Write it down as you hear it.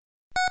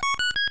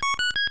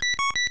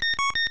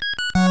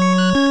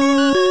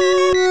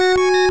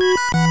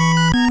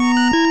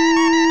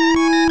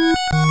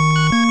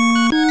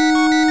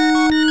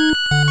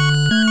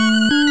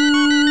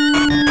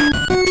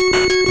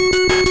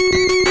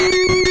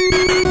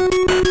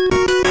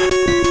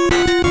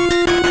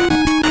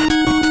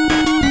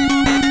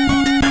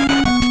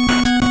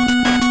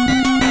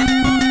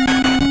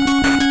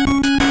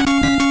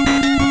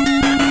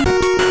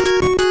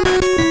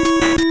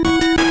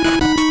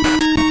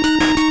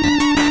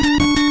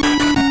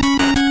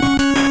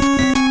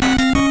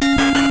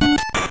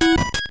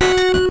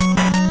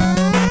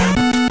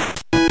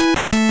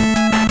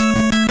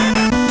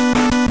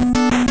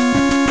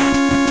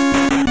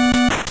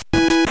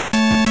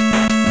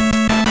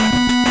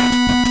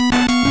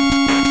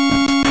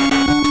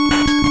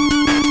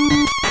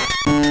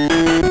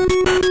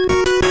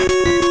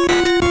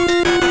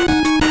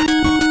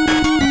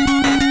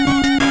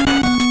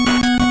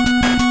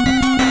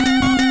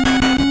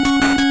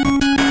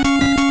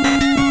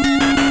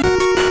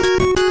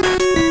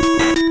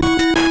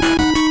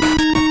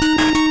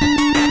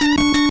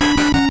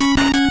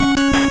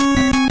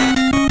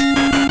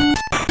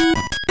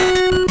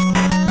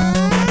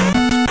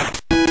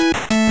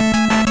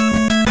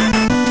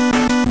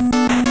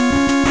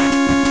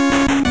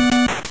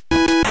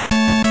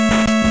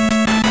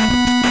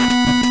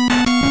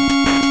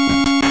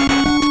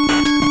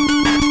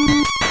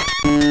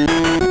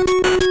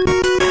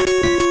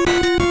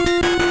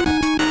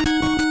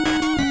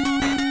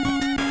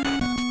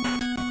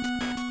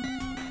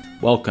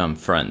Welcome,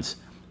 friends,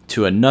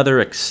 to another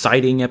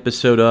exciting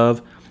episode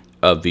of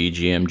A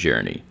VGM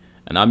Journey.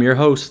 And I'm your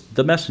host,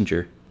 The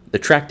Messenger. The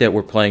track that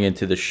we're playing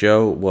into the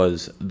show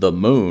was The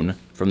Moon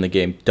from the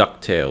game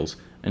Ducktales,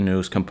 and it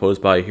was composed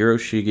by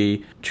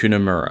Hiroshige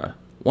Tonomura.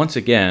 Once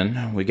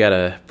again, we got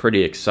a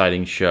pretty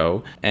exciting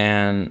show,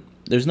 and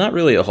there's not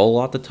really a whole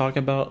lot to talk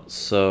about,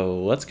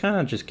 so let's kind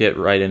of just get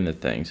right into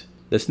things.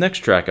 This next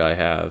track I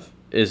have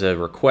is a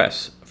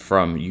request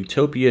from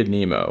Utopia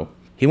Nemo.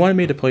 He wanted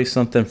me to play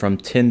something from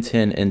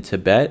Tintin in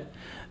Tibet.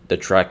 The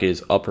track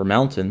is Upper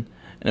Mountain,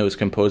 and it was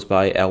composed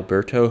by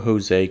Alberto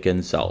Jose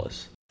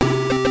Gonzalez.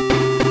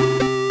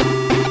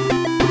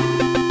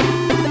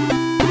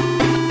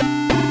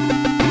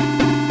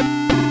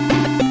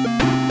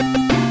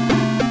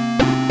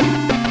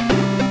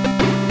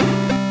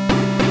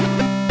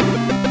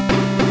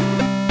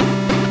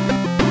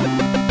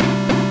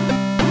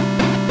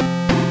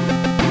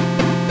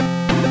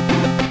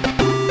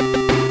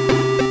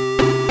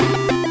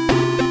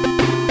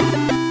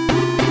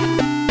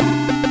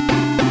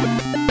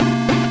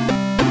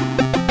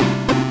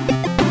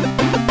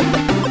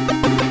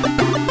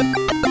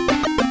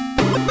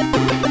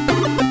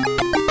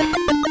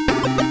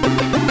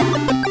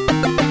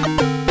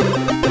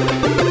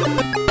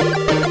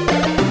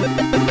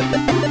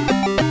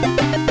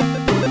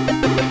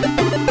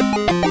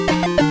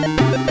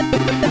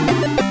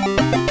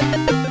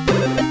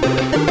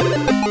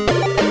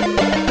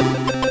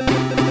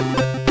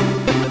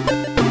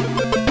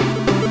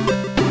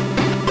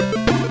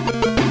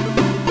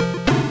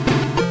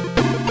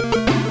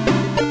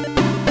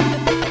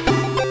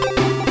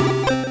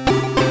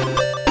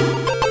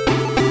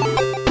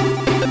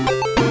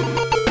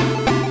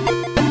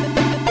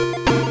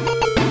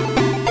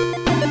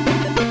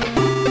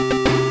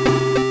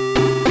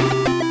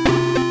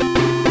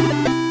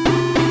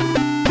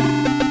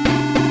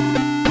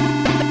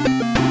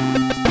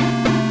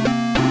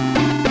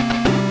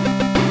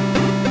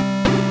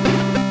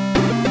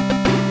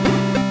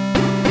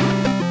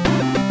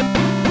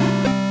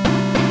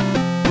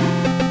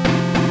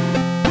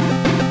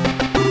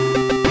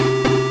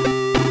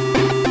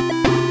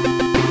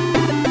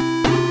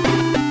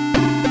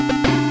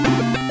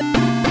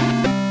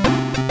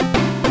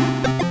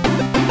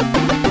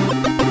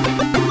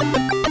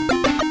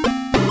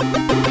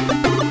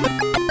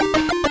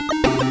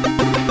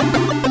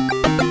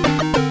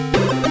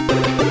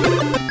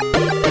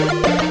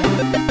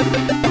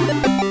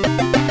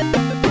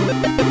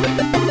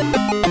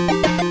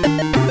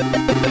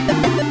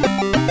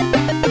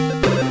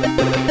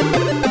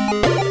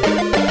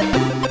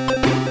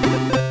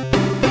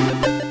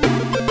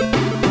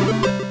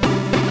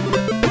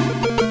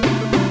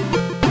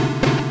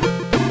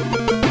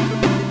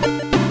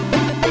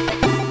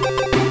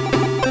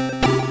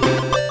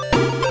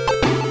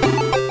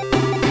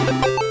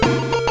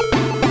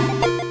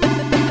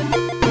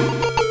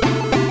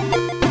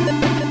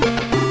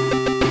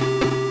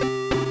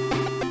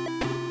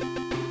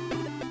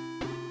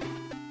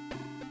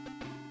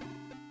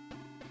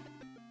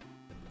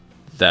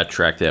 That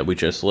track that we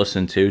just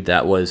listened to,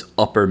 that was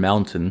Upper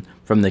Mountain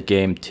from the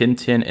game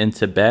Tintin in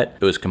Tibet.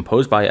 It was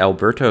composed by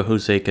Alberto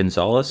Jose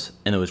Gonzalez,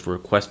 and it was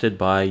requested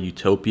by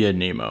Utopia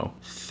Nemo.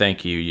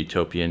 Thank you,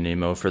 Utopia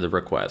Nemo, for the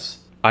request.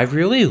 I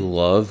really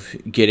love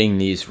getting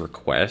these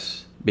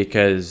requests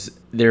because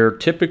they're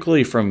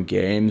typically from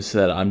games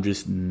that I'm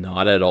just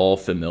not at all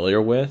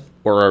familiar with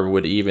or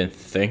would even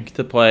think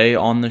to play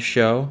on the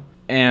show.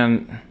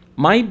 And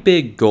my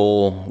big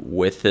goal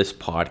with this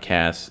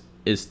podcast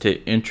is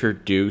to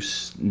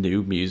introduce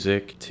new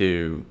music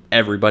to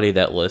everybody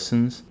that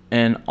listens.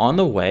 And on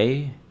the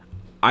way,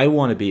 I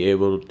want to be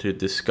able to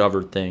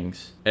discover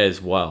things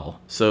as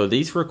well. So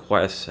these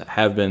requests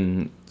have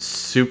been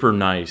super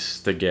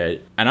nice to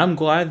get. And I'm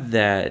glad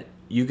that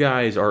you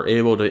guys are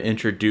able to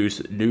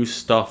introduce new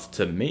stuff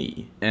to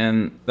me.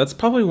 And that's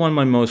probably one of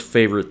my most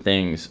favorite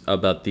things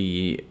about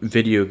the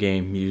video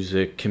game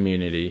music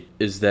community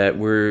is that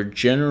we're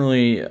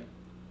generally,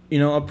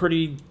 a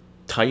pretty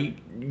tight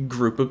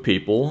group of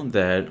people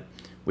that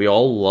we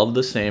all love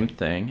the same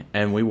thing,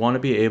 and we want to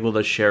be able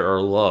to share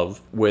our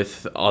love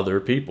with other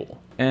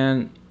people.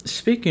 And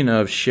speaking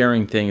of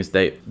sharing things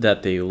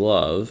that they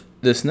love,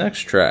 this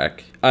next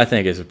track I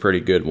think is a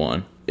pretty good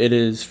one. It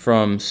is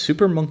from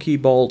Super Monkey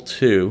Ball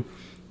 2.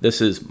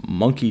 This is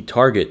Monkey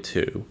Target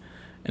 2,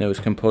 and it was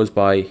composed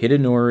by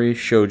Hidenori,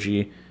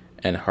 Shoji,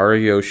 and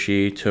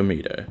Haruyoshi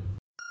Tomita.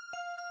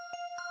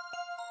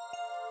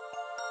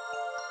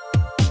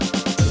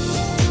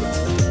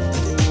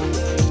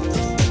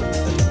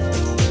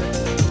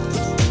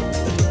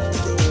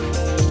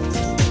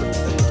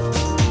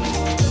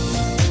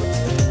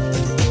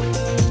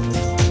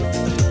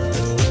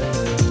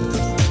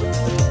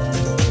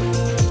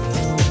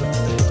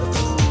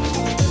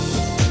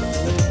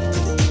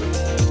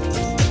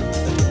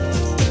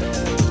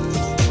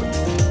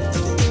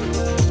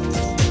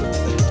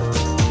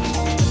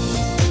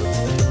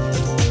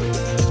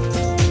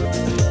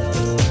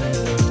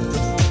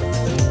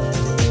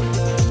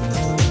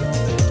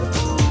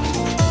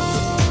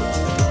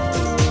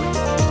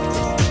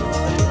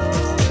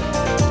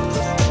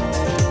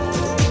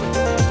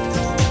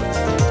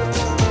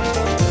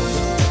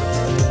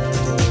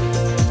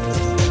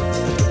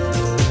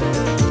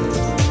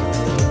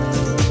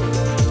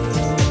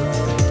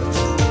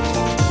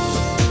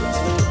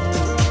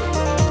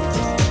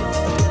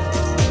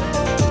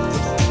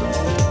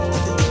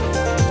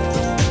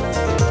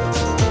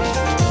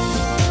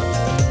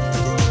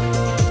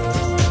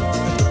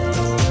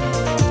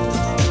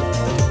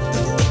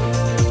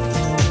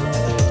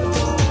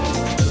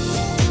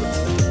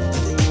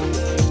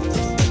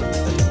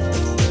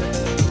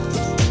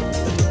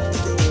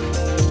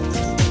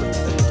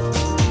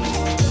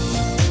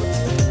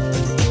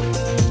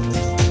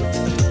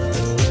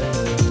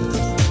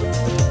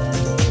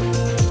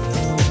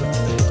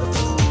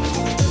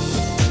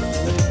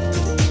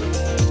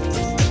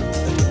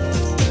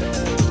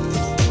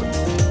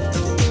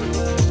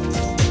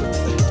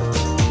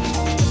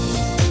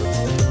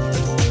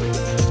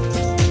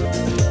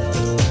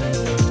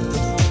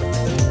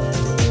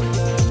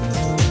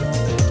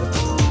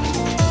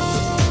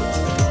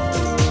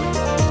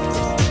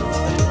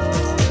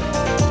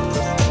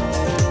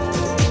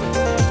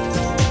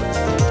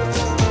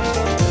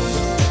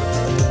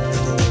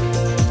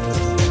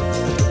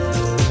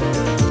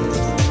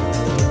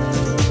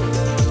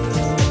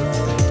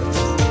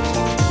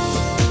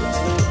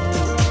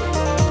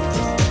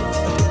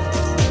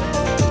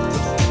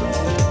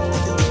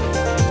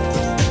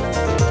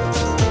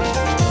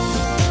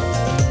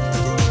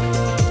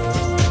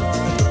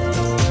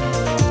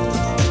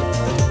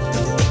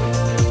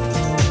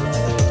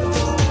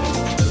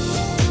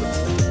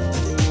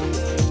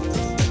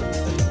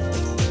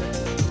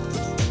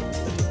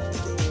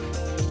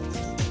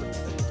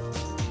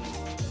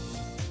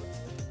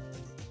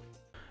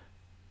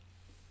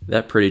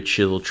 That pretty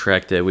chill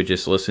track that we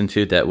just listened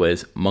to, that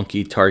was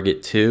Monkey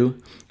Target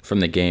 2 from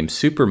the game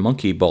Super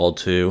Monkey Ball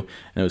 2,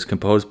 and it was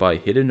composed by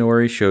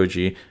Hidenori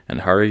Shoji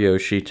and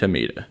Haruyoshi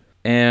Tomita.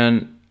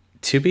 And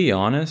to be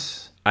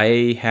honest,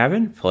 I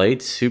haven't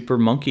played Super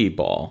Monkey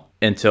Ball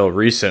until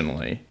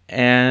recently,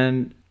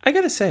 and I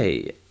gotta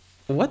say,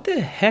 what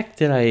the heck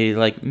did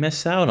I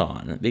miss out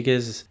on?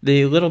 Because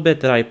the little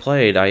bit that I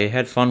played, I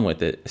had fun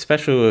with it,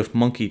 especially with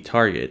Monkey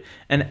Target.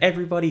 And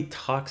everybody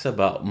talks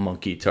about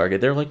Monkey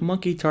Target. They're like,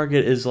 Monkey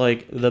Target is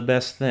the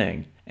best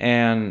thing.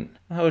 And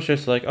I was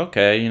just like,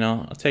 okay,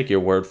 I'll take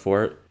your word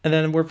for it. And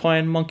then we're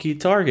playing Monkey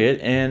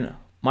Target, and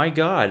my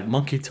God,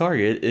 Monkey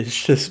Target is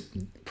just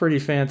pretty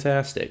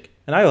fantastic.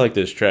 And I like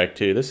this track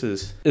too. This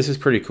is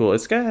pretty cool.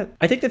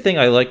 I think the thing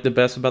I like the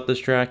best about this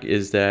track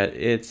is that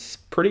it's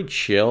pretty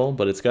chill,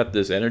 but it's got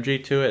this energy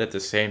to it at the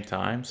same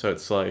time. So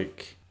it's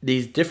like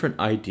these different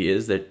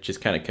ideas that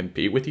just kind of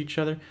compete with each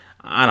other.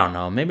 I don't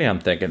know. Maybe I'm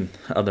thinking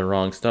of the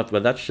wrong stuff,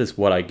 but that's just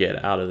what I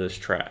get out of this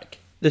track.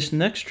 This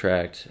next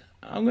track,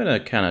 I'm going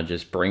to kind of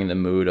just bring the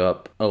mood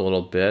up a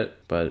little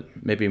bit, but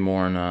maybe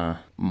more in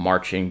a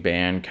marching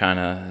band kind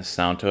of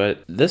sound to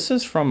it. This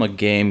is from a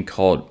game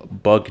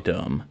called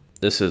Bugdom.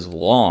 This is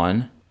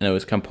Lawn, and it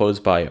was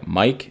composed by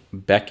Mike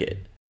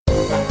Beckett.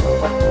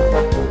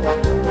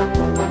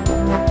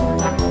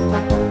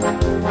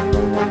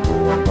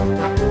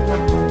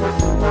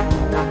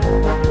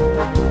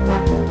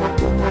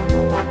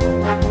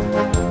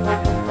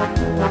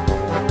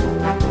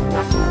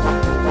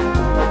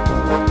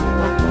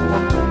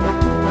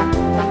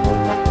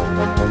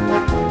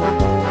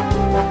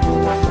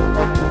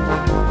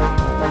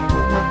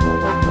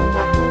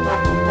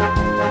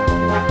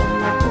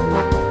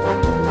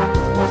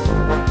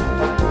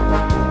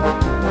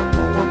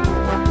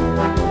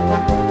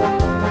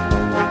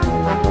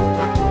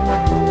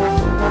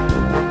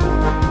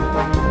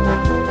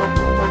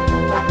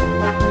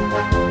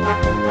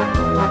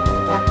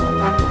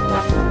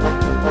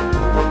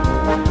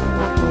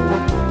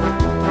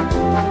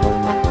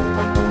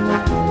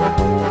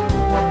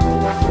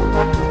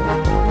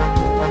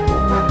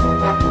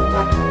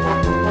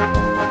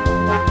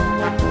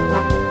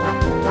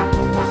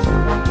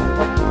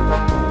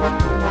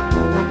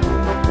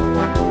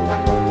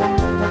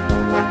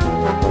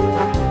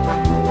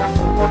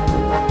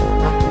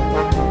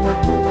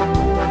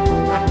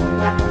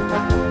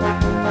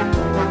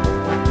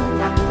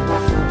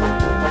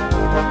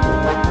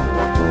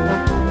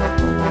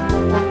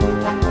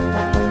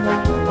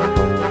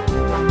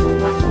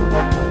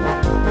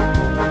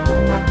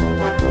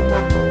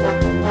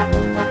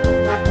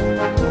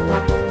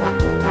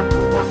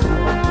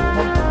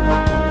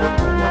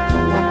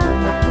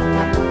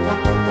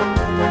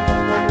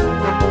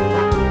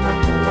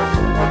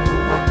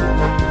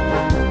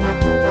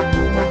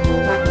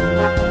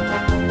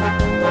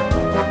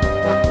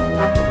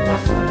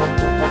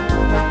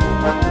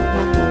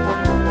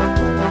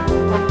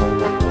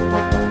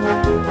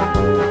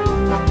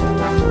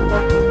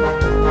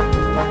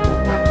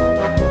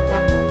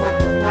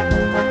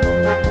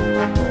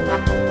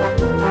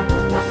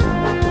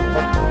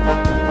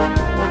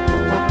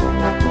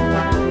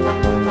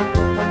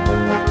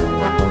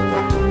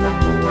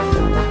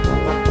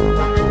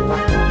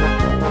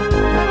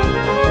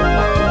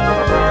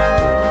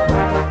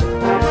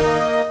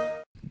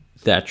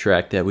 That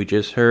track that we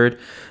just heard,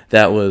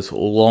 that was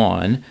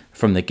Lawn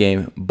from the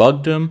game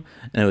Bugdom,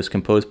 and it was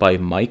composed by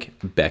Mike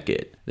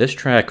Beckett. This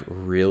track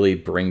really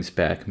brings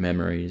back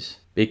memories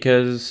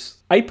because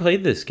I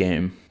played this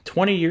game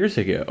 20 years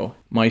ago.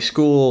 My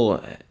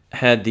school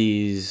had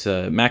these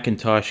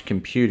Macintosh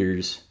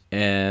computers,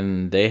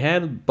 and they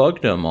had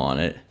Bugdom on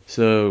it.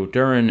 So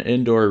during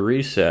indoor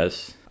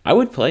recess, I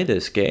would play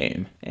this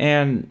game,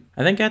 and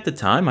I think at the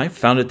time I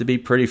found it to be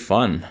pretty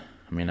fun.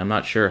 I mean, I'm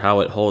not sure how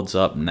it holds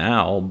up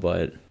now,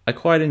 but I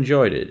quite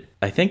enjoyed it.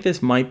 I think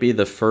this might be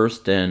the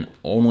first and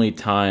only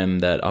time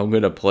that I'm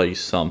going to play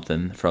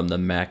something from the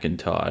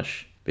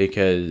Macintosh,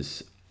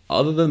 because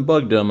other than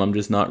Bugdom, I'm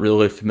just not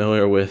really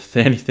familiar with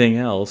anything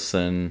else,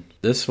 and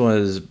this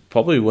was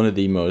probably one of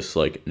the most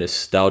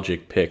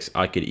nostalgic picks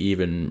I could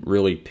even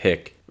really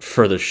pick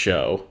for the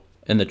show.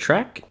 And the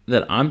track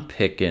that I'm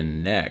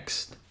picking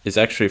next is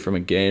actually from a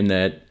game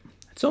that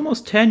it's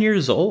almost 10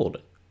 years old.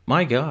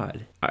 My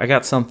God. I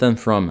got something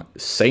from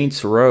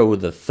Saints Row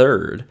the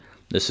Third.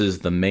 This is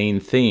the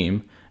main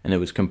theme, and it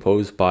was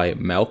composed by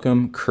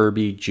Malcolm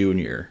Kirby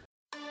Jr.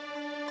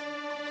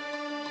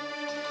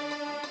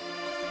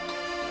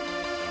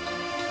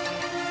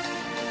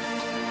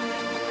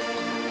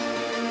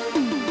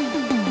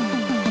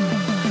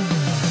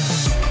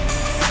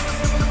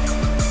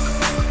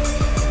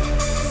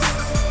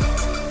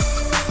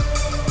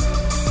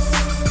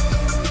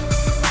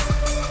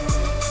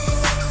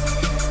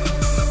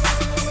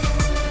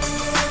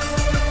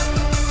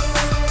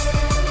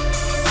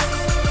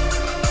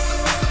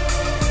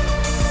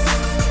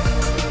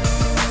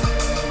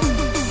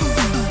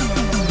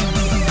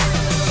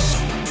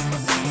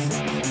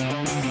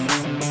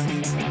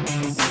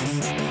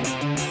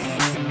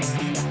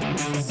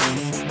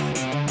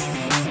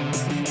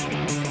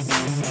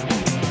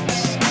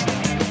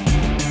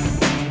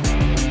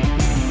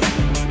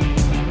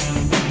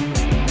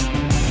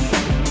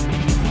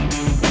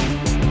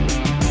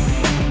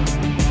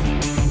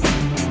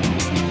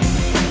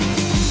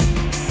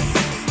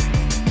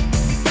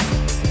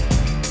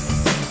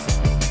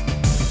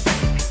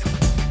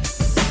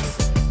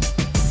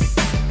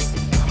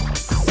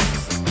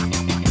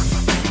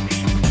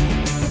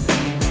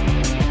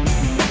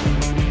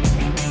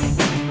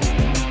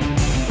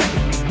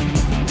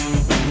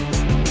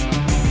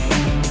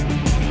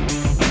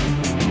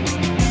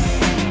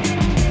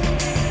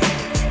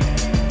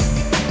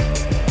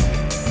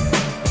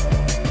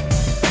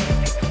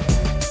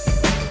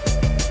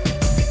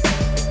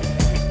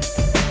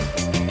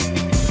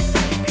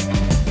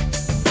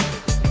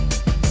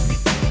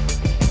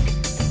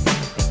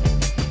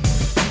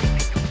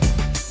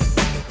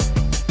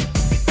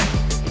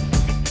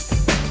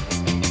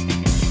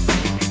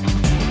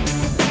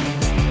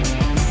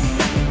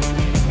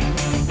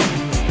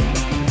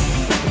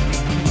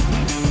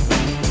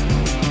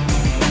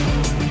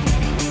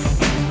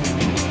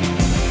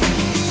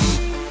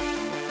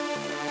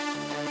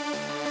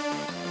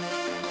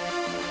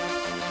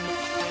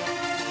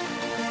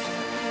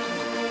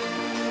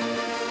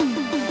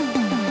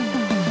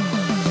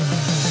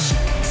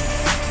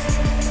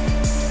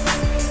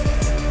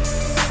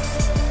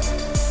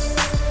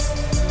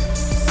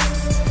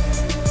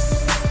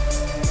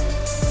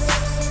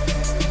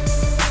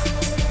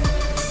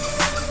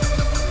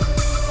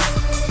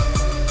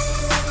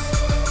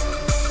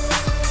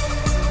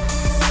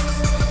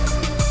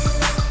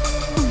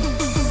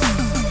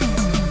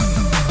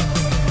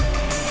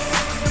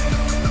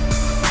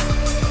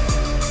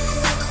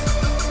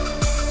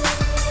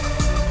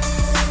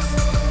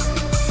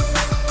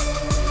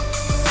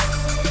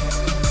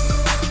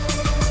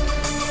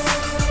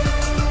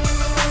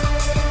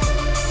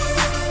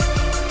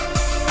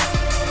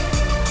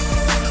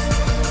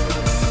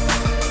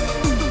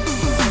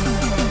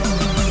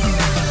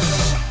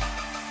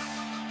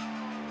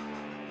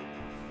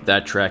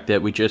 That track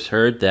that we just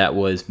heard, that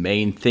was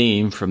main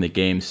theme from the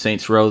game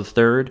Saints Row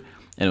 3rd,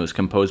 and it was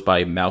composed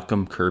by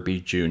Malcolm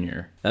Kirby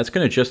Jr. That's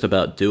going to just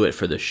about do it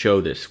for the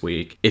show this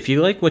week. If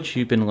you like what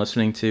you've been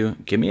listening to,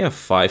 give me a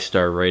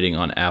 5-star rating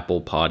on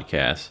Apple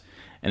Podcasts.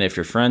 And if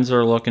your friends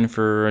are looking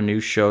for a new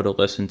show to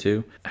listen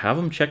to, have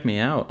them check me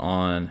out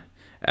on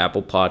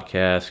Apple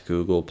Podcasts,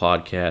 Google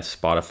Podcasts,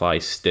 Spotify,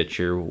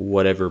 Stitcher,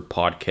 whatever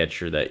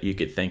podcatcher that you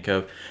could think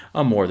of.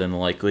 I'm more than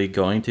likely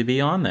going to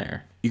be on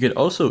there. You could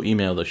also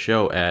email the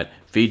show at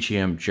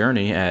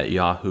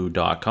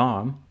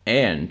vgmjourney@yahoo.com,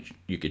 and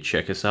you could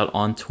check us out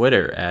on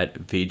Twitter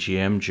at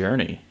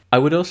vgmjourney. I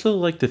would also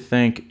like to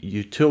thank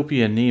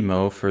Utopia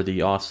Nemo for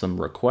the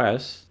awesome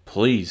requests.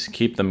 Please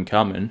keep them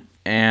coming.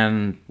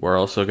 And we're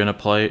also going to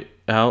play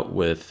out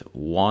with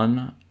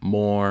one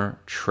more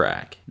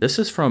track. This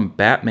is from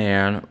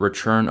Batman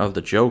Return of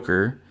the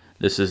Joker.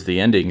 This is the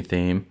ending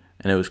theme,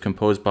 and it was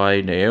composed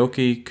by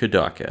Naoki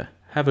Kodaka.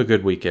 Have a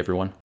good week,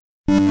 everyone.